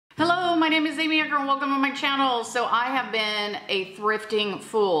my name is Amy and welcome to my channel. So I have been a thrifting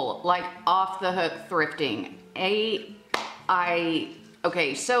fool, like off the hook thrifting.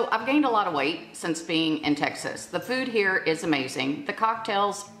 Okay, so I've gained a lot of weight since being in Texas. The food here is amazing. The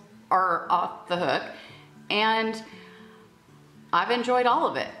cocktails are off the hook and I've enjoyed all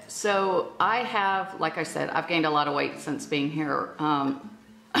of it. So I have, like I said, I've gained a lot of weight since being here,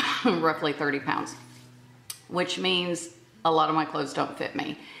 roughly 30 pounds, which means a lot of my clothes don't fit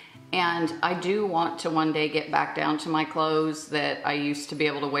me. And I do want to one day get back down to my clothes that I used to be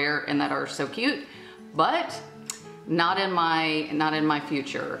able to wear and that are so cute, but not in my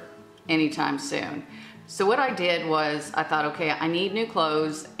future anytime soon. So what I did was I thought, okay, I need new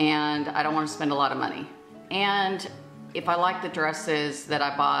clothes and I don't want to spend a lot of money. And if I like the dresses that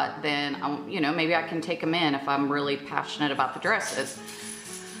I bought, then maybe I can take them in if I'm really passionate about the dresses.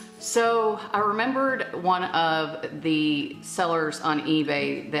 So I remembered one of the sellers on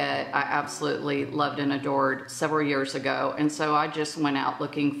eBay that I absolutely loved and adored several years ago. And so I just went out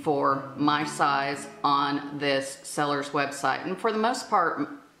looking for my size on this seller's website. And for the most part,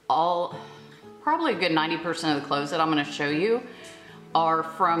 probably a good 90% of the clothes that I'm gonna show you are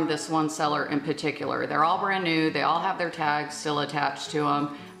from this one seller in particular. They're all brand new. They all have their tags still attached to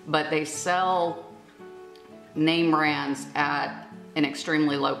them, but they sell name brands at an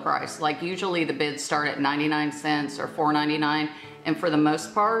extremely low price. Like usually the bids start at 99 cents or $4.99, and for the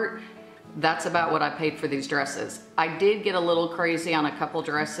most part, that's about what I paid for these dresses. I did get a little crazy on a couple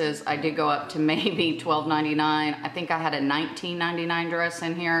dresses. I did go up to maybe $12.99. I think I had a $19.99 dress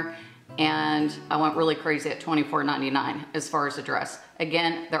in here, and I went really crazy at $24.99 as far as the dress.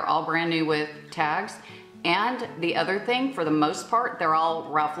 Again, they're all brand new with tags, and the other thing, for the most part, they're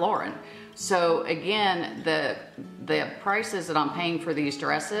all Ralph Lauren. So again, the prices that I'm paying for these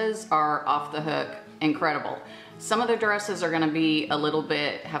dresses are off the hook incredible. Some of the dresses are gonna be a little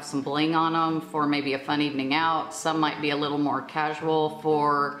bit, have some bling on them for maybe a fun evening out. Some might be a little more casual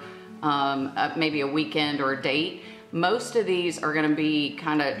for maybe a weekend or a date. Most of these are gonna be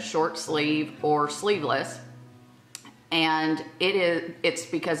kind of short sleeve or sleeveless. And it's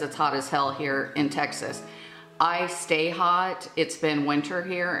because it's hot as hell here in Texas. I stay hot. It's been winter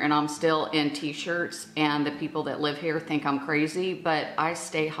here and I'm still in t-shirts, and the people that live here think I'm crazy, but I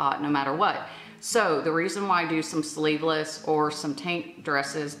stay hot no matter what. So the reason why I do some sleeveless or some tank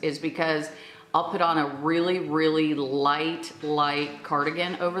dresses is because I'll put on a really, really light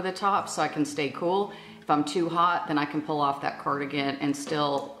cardigan over the top so I can stay cool. If I'm too hot, then I can pull off that cardigan and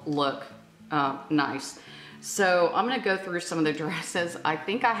still look nice. So I'm gonna go through some of the dresses. I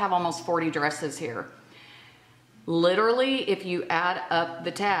think I have almost 40 dresses here. Literally, if you add up the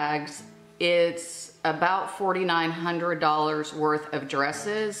tags, it's about $4,900 worth of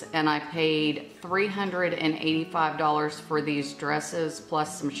dresses, and I paid $385 for these dresses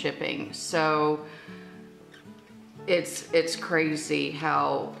plus some shipping. So it's crazy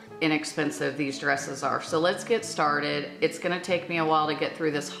how inexpensive these dresses are. So let's get started. It's gonna take me a while to get through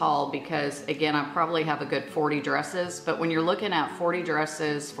this haul because again, I probably have a good 40 dresses, but when you're looking at 40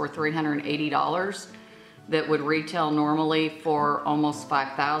 dresses for $380, that would retail normally for almost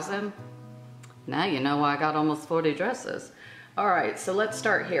 $5,000. Now you know why I got almost 40 dresses. All right, so let's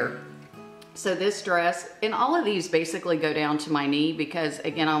start here. So this dress, and all of these basically go down to my knee because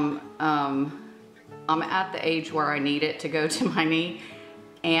again, I'm at the age where I need it to go to my knee,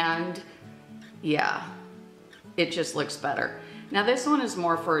 and yeah, it just looks better. Now this one is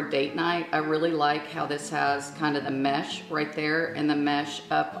more for a date night. I really like how this has kind of the mesh right there and the mesh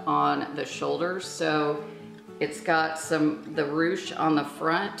up on the shoulders. So it's got the ruche on the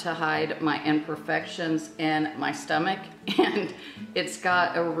front to hide my imperfections in my stomach. And it's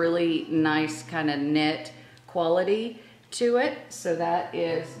got a really nice kind of knit quality to it. So that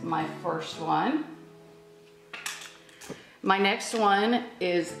is my first one. My next one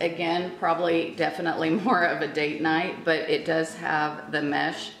is, again, probably definitely more of a date night, but it does have the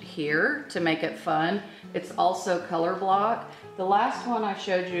mesh here to make it fun. It's also color block. The last one I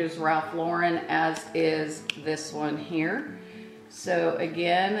showed you is Ralph Lauren, as is this one here. So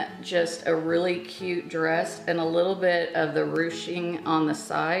again, just a really cute dress and a little bit of the ruching on the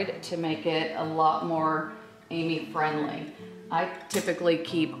side to make it a lot more Amy friendly. I typically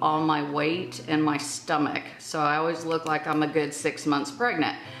keep all my weight in my stomach, so I always look like I'm a good 6 months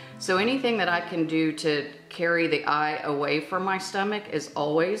pregnant. So anything that I can do to carry the eye away from my stomach is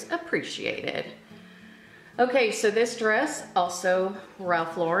always appreciated. Okay, so this dress, also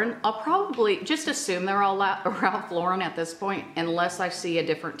Ralph Lauren. I'll probably just assume they're all Ralph Lauren at this point, unless I see a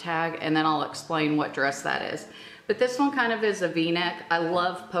different tag, and then I'll explain what dress that is. But this one kind of is a V-neck. I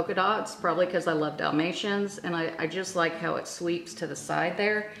love polka dots, probably because I love Dalmatians, and I just like how it sweeps to the side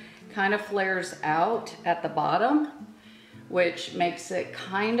there. kind of flares out at the bottom, which makes it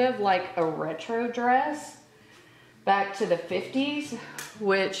kind of like a retro dress back to the 50s,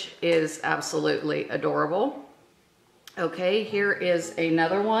 which is absolutely adorable. Okay, here is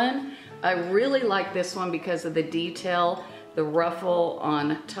another one. I really like this one because of the detail, the ruffle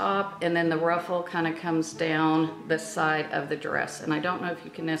on top, and then the ruffle kind of comes down the side of the dress. And I don't know if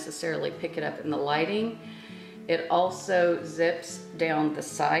you can necessarily pick it up in the lighting. It also zips down the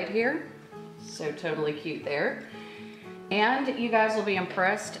side here, so totally cute there. And you guys will be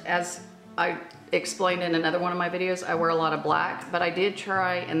impressed, as I explained in another one of my videos, I wear a lot of black, but I did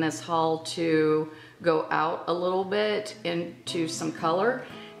try in this haul to go out a little bit into some color,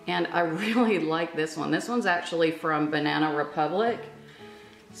 and I really like this one. This one's actually from Banana Republic.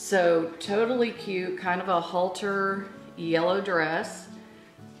 So totally cute, kind of a halter yellow dress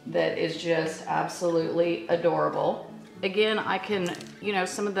that is just absolutely adorable. Again, I can, you know,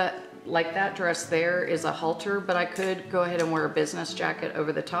 some of the, like that dress there is a halter, but I could go ahead and wear a business jacket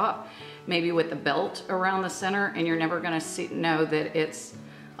over the top, maybe with the belt around the center, and you're never gonna know that it's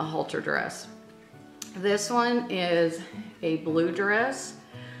a halter dress. This one is a blue dress.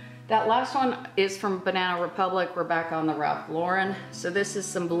 That last one is from Banana Republic. We're back on the Ralph Lauren. So this is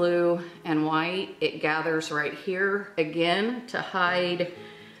some blue and white. It gathers right here again to hide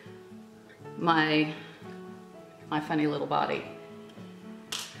my funny little body.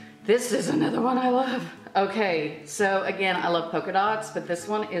 This is another one I love. Okay, so again, I love polka dots, but this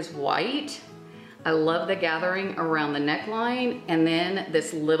one is white. I love the gathering around the neckline, and then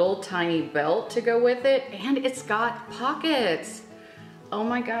this little tiny belt to go with it, and it's got pockets. Oh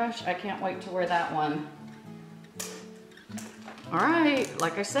my gosh, I can't wait to wear that one. All right,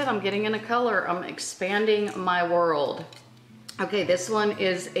 like I said, I'm getting into color. I'm expanding my world. Okay, this one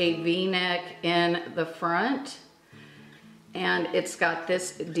is a V-neck in the front, and it's got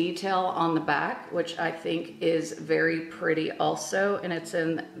this detail on the back, which I think is very pretty also, and it's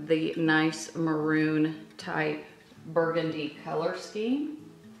in the nice maroon type burgundy color scheme.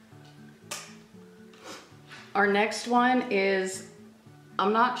 Our next one is,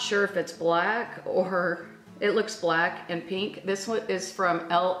 I'm not sure if it's black or it looks black and pink. This one is from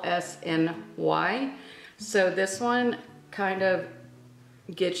LSNY. So this one kind of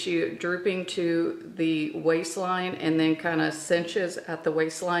gets you drooping to the waistline and then kind of cinches at the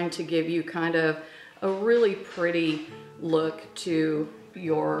waistline to give you kind of a really pretty look to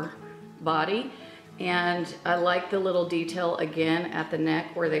your body. And I like the little detail again at the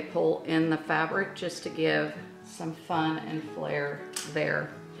neck where they pull in the fabric just to give some fun and flair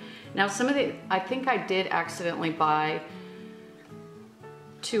there. Now some of the, I think I did accidentally buy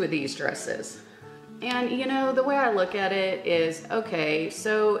 2 of these dresses. And you know, the way I look at it is, okay,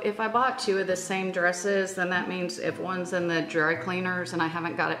 so if I bought 2 of the same dresses, then that means if one's in the dry cleaners and I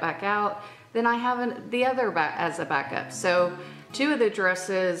haven't got it back out, then I have the other back as a backup. So 2 of the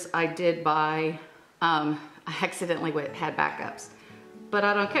dresses I did buy, I accidentally had backups, but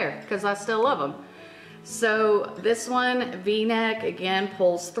I don't care because I still love them. So this one, V-neck, again,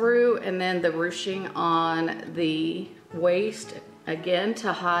 pulls through, and then the ruching on the waist, again,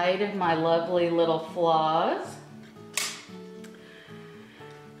 to hide my lovely little flaws.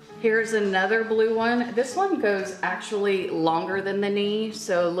 Here's another blue one. This one goes actually longer than the knee,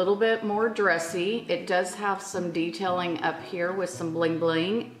 so a little bit more dressy. It does have some detailing up here with some bling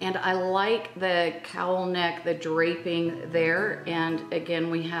bling, and I like the cowl neck, the draping there, and again,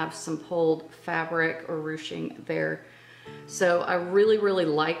 we have some pulled fabric or ruching there. So I really, really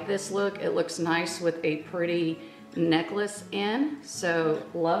like this look. It looks nice with a pretty necklace in, so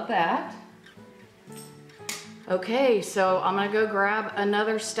love that. Okay, so I'm gonna go grab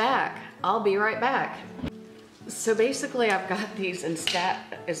another stack. I'll be right back. So basically I've got these in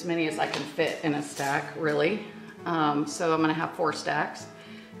stack, as many as I can fit in a stack, really. So I'm gonna have 4 stacks.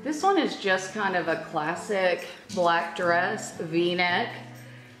 This one is just kind of a classic black dress, V-neck.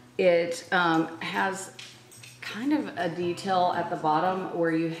 It has kind of a detail at the bottom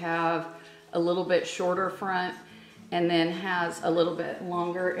where you have a little bit shorter front and then has a little bit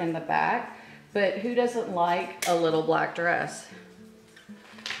longer in the back. But who doesn't like a little black dress?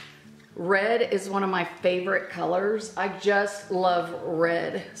 Red is one of my favorite colors. I just love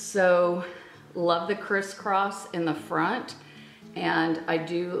red. So love the crisscross in the front. And I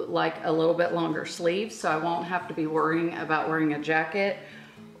do like a little bit longer sleeves, so I won't have to be worrying about wearing a jacket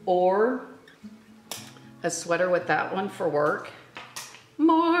or a sweater with that one for work.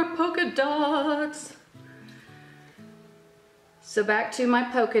 More polka dots. So back to my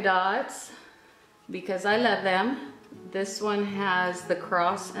polka dots, because I love them. This one has the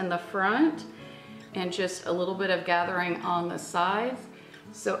cross in the front and just a little bit of gathering on the sides.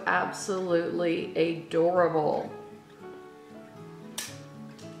 So absolutely adorable.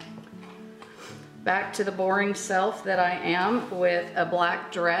 Back to the boring self that I am with a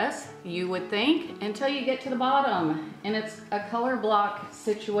black dress, you would think, until you get to the bottom, and it's a color block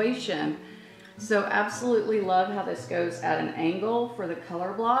situation. So absolutely love how this goes at an angle for the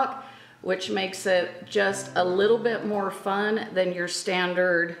color block, which makes it just a little bit more fun than your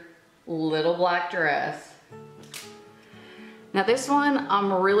standard little black dress. Now this one,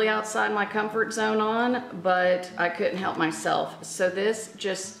 I'm really outside my comfort zone on, but I couldn't help myself. So this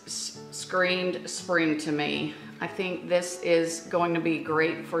just screamed spring to me. I think this is going to be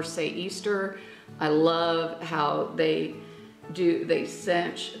great for, say, Easter. I love how they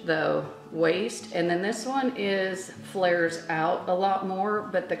cinch the waist. And then this one flares out a lot more,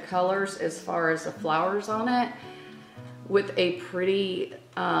 but the colors as far as the flowers on it with a pretty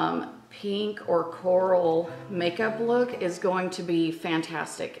pink or coral makeup look is going to be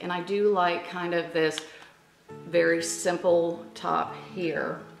fantastic. And I do like kind of this very simple top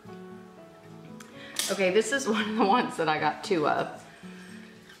here. Okay, this is one of the ones that I got two of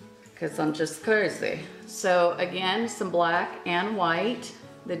because I'm just crazy. So again, some black and white,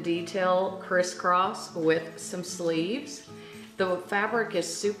 the detail crisscross with some sleeves. The fabric is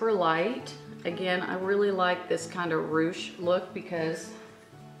super light. Again, I really like this kind of ruche look because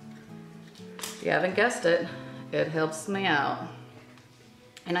if you haven't guessed it, it helps me out.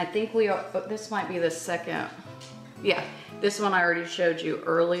 And I think this might be the second. Yeah, this one I already showed you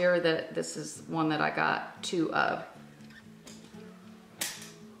earlier that this is one that I got two of.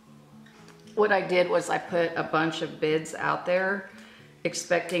 What I did was I put a bunch of bids out there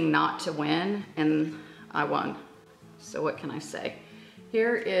expecting not to win, and I won. So what can I say?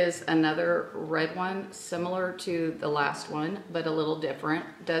 Here is another red one, similar to the last one, but a little different.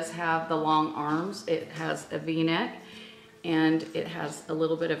 It does have the long arms. It has a V-neck, and it has a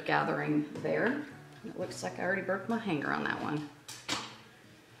little bit of gathering there. It looks like I already broke my hanger on that one.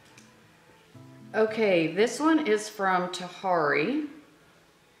 Okay, this one is from Tahari,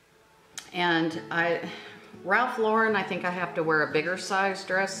 and Ralph Lauren, I think I have to wear a bigger size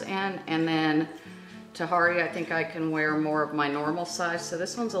dress in, and then Tahari, I think I can wear more of my normal size. So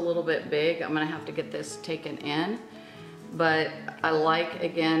this one's a little bit big. I'm gonna have to get this taken in. But I like,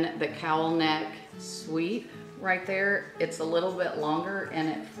 again, the cowl neck sweep right there. It's a little bit longer and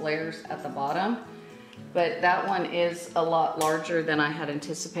it flares at the bottom. But that one is a lot larger than I had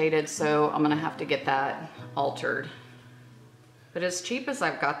anticipated, so I'm gonna have to get that altered. But as cheap as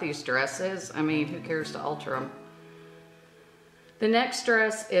I've got these dresses, I mean, who cares to alter them? The next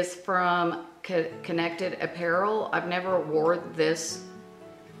dress is from Connected Apparel. I've never wore this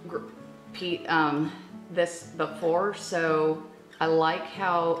before, so I like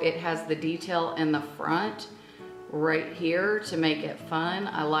how it has the detail in the front right here to make it fun.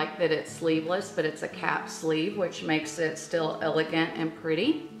 I like that it's sleeveless, but it's a cap sleeve, which makes it still elegant and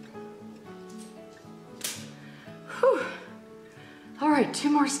pretty. Whew. All right, 2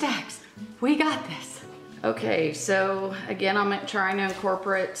 more stacks. We got this. Okay, so again, I'm trying to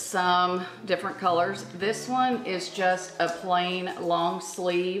incorporate some different colors. This one is just a plain long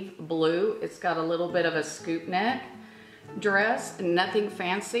sleeve blue. It's got a little bit of a scoop neck dress, nothing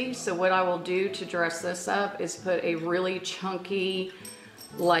fancy. So what I will do to dress this up is put a really chunky,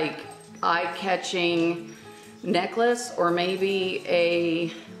 like eye-catching necklace, or maybe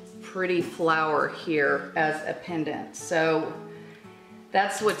a pretty flower here as a pendant. So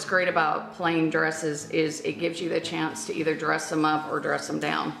that's what's great about plain dresses, is it gives you the chance to either dress them up or dress them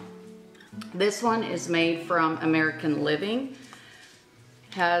down. This one is made from American Living.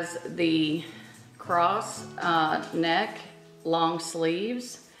 Has the cross neck, long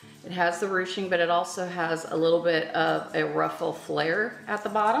sleeves. It has the ruching, but it also has a little bit of a ruffle flare at the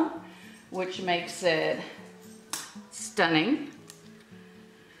bottom, which makes it stunning.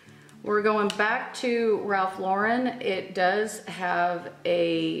 We're going back to Ralph Lauren. It does have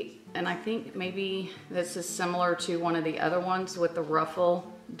and I think maybe this is similar to one of the other ones with the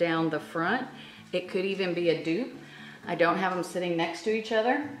ruffle down the front. It could even be a dupe. I don't have them sitting next to each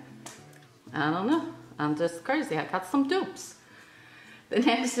other. I don't know. I'm just crazy. I got some dupes. The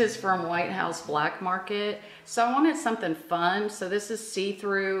next is from White House Black Market. So I wanted something fun. So this is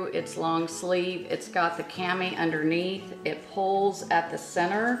see-through, it's long sleeve, it's got the cami underneath, it pulls at the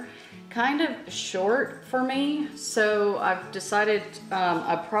center. Kind of short for me, so I've decided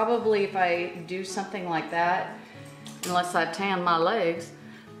I probably, if I do something like that, unless I tan my legs,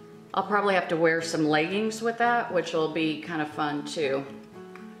 I'll probably have to wear some leggings with that, which will be kind of fun too.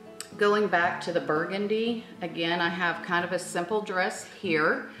 Going back to the burgundy, again, I have kind of a simple dress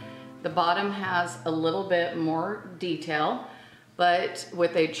here. The bottom has a little bit more detail, but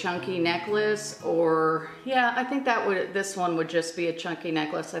with a chunky necklace, or yeah, I think this one would just be a chunky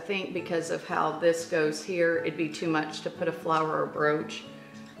necklace. I think because of how this goes here, it'd be too much to put a flower or brooch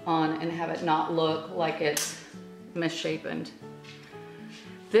on and have it not look like it's misshapen.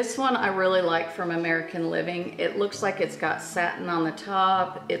 This one I really like from American Living. It looks like it's got satin on the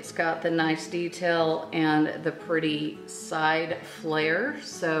top, it's got the nice detail and the pretty side flare,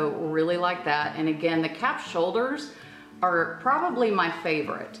 so really like that. And again, the cap shoulders are probably my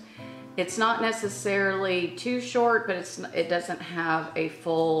favorite. It's not necessarily too short, but it doesn't have a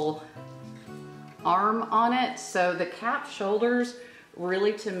full arm on it, so the cap shoulders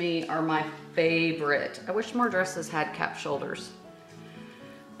really to me are my favorite. I wish more dresses had cap shoulders.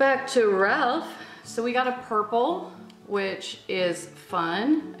 Back to Ralph. So we got a purple, which is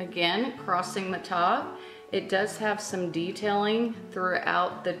fun. Again, crossing the top. It does have some detailing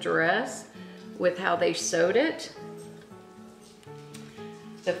throughout the dress with how they sewed it.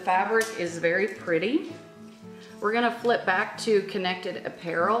 The fabric is very pretty. We're gonna flip back to connected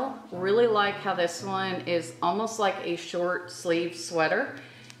apparel. Really like how this one is almost like a short sleeve sweater.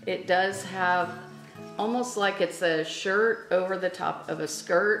 It does have almost like it's a shirt over the top of a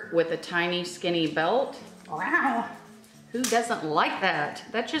skirt with a tiny skinny belt. Wow, who doesn't like that?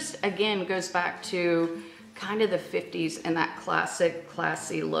 That just, again, goes back to kind of the 50s and that classic,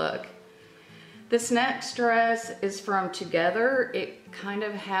 classy look. This next dress is from Together. It kind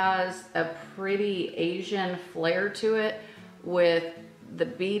of has a pretty Asian flair to it with the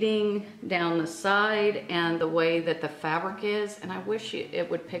beading down the side and the way that the fabric is. And I wish it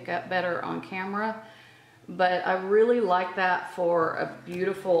would pick up better on camera, but I really like that for a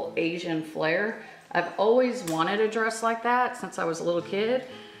beautiful Asian flair. I've always wanted a dress like that since I was a little kid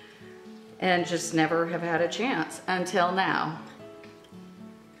and just never have had a chance until now.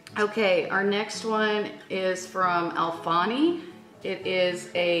 Okay, our next one is from Alfani. It is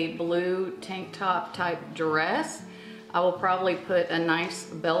a blue tank top type dress. I will probably put a nice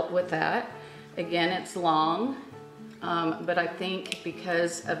belt with that. Again, it's long, but I think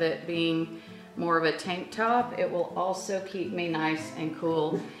because of it being more of a tank top, it will also keep me nice and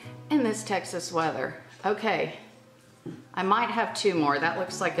cool in this Texas weather. Okay, I might have two more. That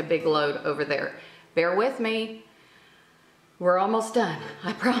looks like a big load over there. Bear with me. We're almost done,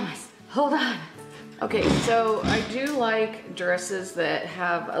 I promise. Hold on. Okay, so I do like dresses that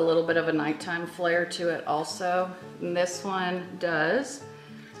have a little bit of a nighttime flair to it also. And this one does.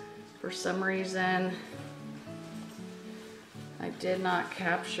 For some reason, I did not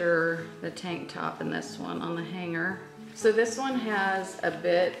capture the tank top in this one on the hanger. So this one has a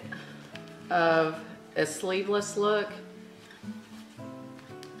bit of a sleeveless look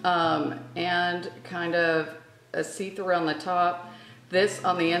and kind of a see-through on the top. This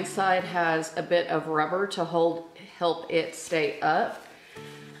on the inside has a bit of rubber to help it stay up.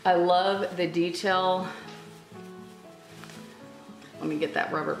 I love the detail. Let me get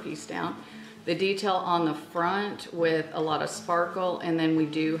that rubber piece down. The detail on the front with a lot of sparkle, and then we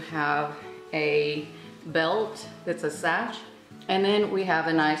do have a belt that's a sash, and then we have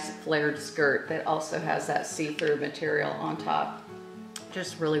a nice flared skirt that also has that see-through material on top.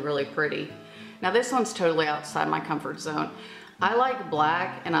 Just really, really pretty. Now this one's totally outside my comfort zone. I like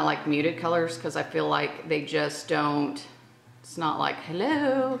black and I like muted colors because I feel like they just don't, it's not like,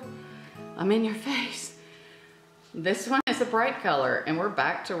 hello, I'm in your face. This one is a bright color, and we're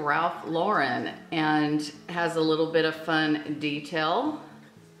back to Ralph Lauren, and has a little bit of fun detail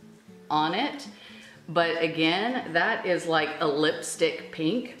on it. But again, that is like a lipstick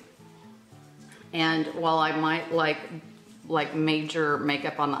pink. And while I might like major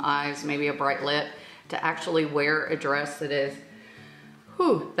makeup on the eyes, maybe a bright lip, to actually wear a dress that is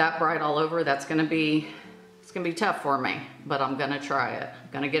that bright all over, it's gonna be tough for me, but I'm gonna try it.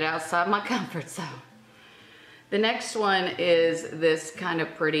 I'm gonna get outside my comfort zone. The next one is this kind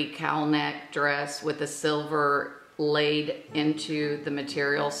of pretty cowl neck dress with the silver laid into the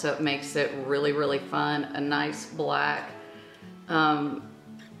material, so it makes it really, really fun. A nice black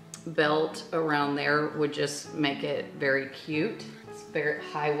belt around there would just make it very cute. It's very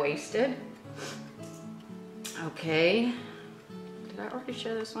high-waisted. Okay, did I already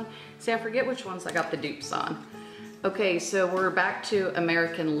show this one? See, I forget which ones I got the dupes on. Okay, so we're back to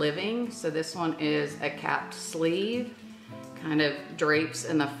American Living. So this one is a capped sleeve, kind of drapes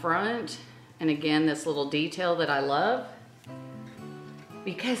in the front. And again, this little detail that I love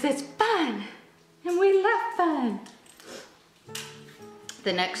because it's fun and we love fun.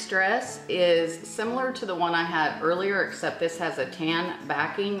 The next dress is similar to the one I had earlier, except this has a tan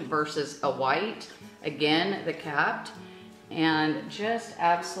backing versus a white. Again, the capped, and just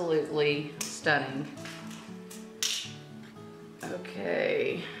absolutely stunning.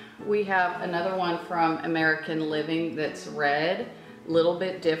 Okay, we have another one from American Living that's red, a little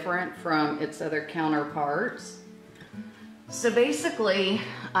bit different from its other counterparts. So basically,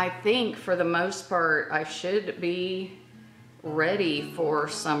 I think for the most part, I should be ready for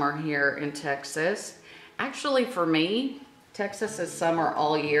summer here in Texas. Actually, for me, Texas is summer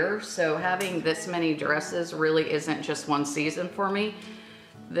all year, so having this many dresses really isn't just one season for me.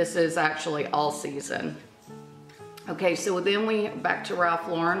 This is actually all season. Okay, so then back to Ralph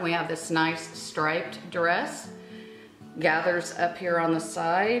Lauren, we have this nice striped dress. Gathers up here on the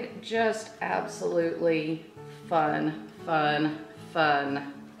side, just absolutely fun, fun,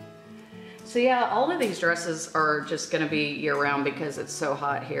 fun. So yeah, all of these dresses are just gonna be year round because it's so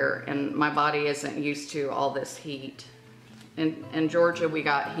hot here and my body isn't used to all this heat. In Georgia, we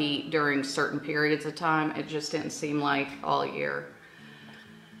got heat during certain periods of time. It just didn't seem like all year.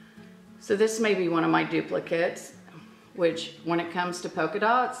 So this may be one of my duplicates, which when it comes to polka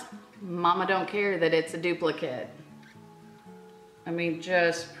dots, mama don't care that it's a duplicate. I mean,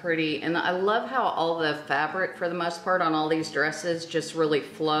 just pretty. And I love how all the fabric, for the most part, on all these dresses just really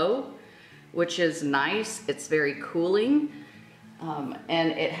flow, which is nice. It's very cooling,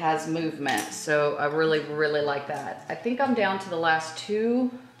 and it has movement. So I really, really like that. I think I'm down to the last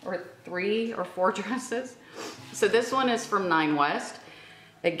 2 or 3 or 4 dresses. So this one is from Nine West.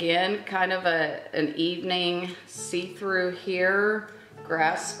 Again, kind of an evening see-through here,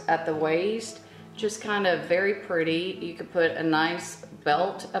 grasp at the waist, just kind of very pretty. You could put a nice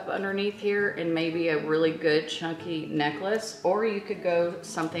belt up underneath here and maybe a really good chunky necklace, or you could go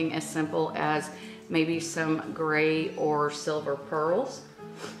something as simple as maybe some gray or silver pearls.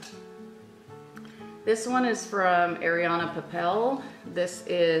 This one is from Adrienne Pappel. This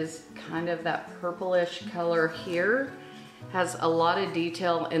is kind of that purplish color here. Has a lot of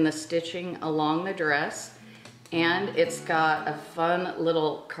detail in the stitching along the dress, and it's got a fun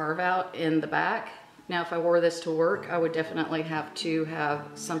little carve out in the back. Now, if I wore this to work, I would definitely have to have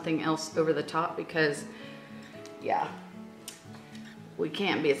something else over the top because, yeah, we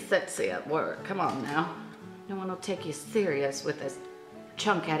can't be sexy at work. Come on now. No one will take you serious with this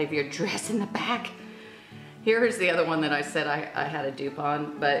chunk out of your dress in the back. Here is the other one that I said I had a dupe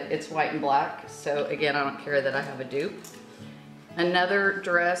on, but it's white and black. So again, I don't care that I have a dupe. Another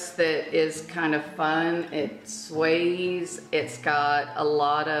dress that is kind of fun. It sways. It's got a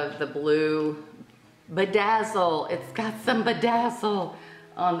lot of the blue bedazzle. It's got some bedazzle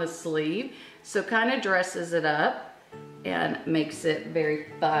on the sleeve. So kind of dresses it up and makes it very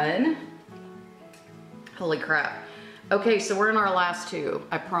fun. Holy crap. Okay, so we're in our last 2,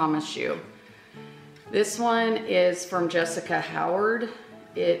 I promise you. This one is from Jessica Howard.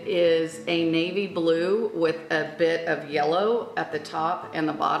 It is a navy blue with a bit of yellow at the top and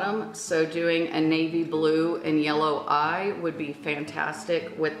the bottom. So doing a navy blue and yellow eye would be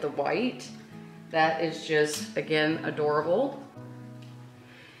fantastic with the white. That is just, again, adorable.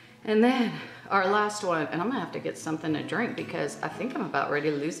 And then our last one, and I'm gonna have to get something to drink because I think I'm about ready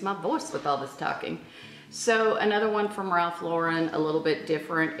to lose my voice with all this talking. So another one from Ralph Lauren, a little bit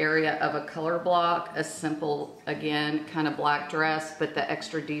different area of a color block, a simple, again, kind of black dress, but the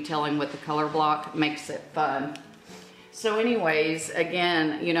extra detailing with the color block makes it fun. So anyways,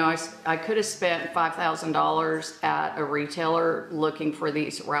 again, you know, I could have spent $5,000 at a retailer looking for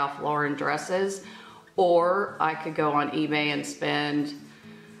these Ralph Lauren dresses, or I could go on eBay and spend,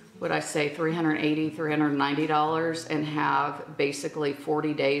 would I say, $380, $390 and have basically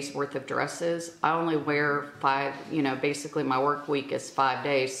 40 days worth of dresses. I only wear 5, you know, basically my work week is 5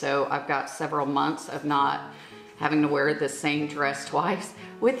 days. So I've got several months of not having to wear the same dress twice,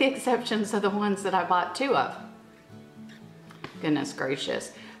 with the exceptions of the ones that I bought 2 of. Goodness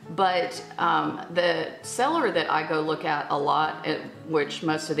gracious. But the seller that I go look at a lot, which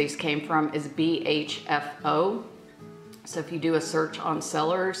most of these came from, is BHFO. So if you do a search on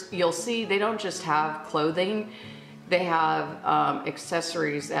sellers, you'll see they don't just have clothing, they have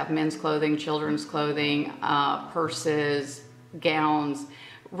accessories. They have men's clothing, children's clothing, purses, gowns.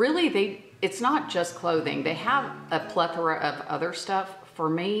 Really, it's not just clothing. They have a plethora of other stuff. For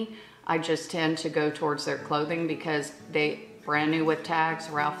me, I just tend to go towards their clothing because they brand new with tags,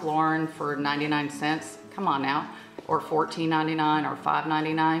 Ralph Lauren for 99 cents. Come on now, or $14.99 or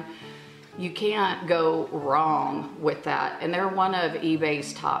 $5.99. You can't go wrong with that. And they're one of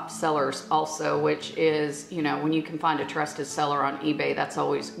eBay's top sellers also, which is, you know, when you can find a trusted seller on eBay, that's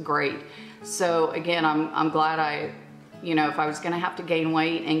always great. So again, I'm glad you know, if I was gonna have to gain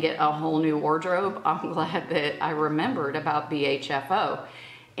weight and get a whole new wardrobe, I'm glad that I remembered about BHFO.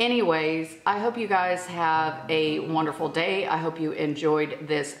 Anyways, I hope you guys have a wonderful day. I hope you enjoyed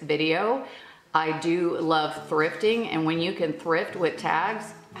this video. I do love thrifting, and when you can thrift with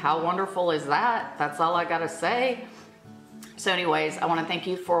tags, how wonderful is that? That's all I gotta say. So anyways, I wanna thank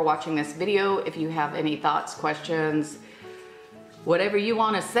you for watching this video. If you have any thoughts, questions, whatever you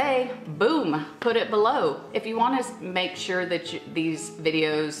wanna say, boom, put it below. If you wanna make sure that these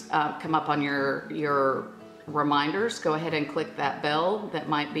videos come up on your reminders, go ahead and click that bell that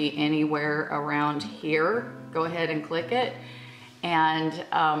might be anywhere around here. Go ahead and click it. And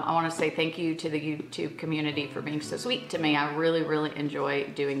I want to say thank you to the YouTube community for being so sweet to me. I really, really enjoy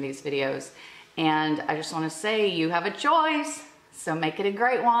doing these videos. And I just want to say you have a choice, so make it a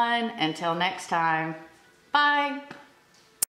great one. Until next time, bye.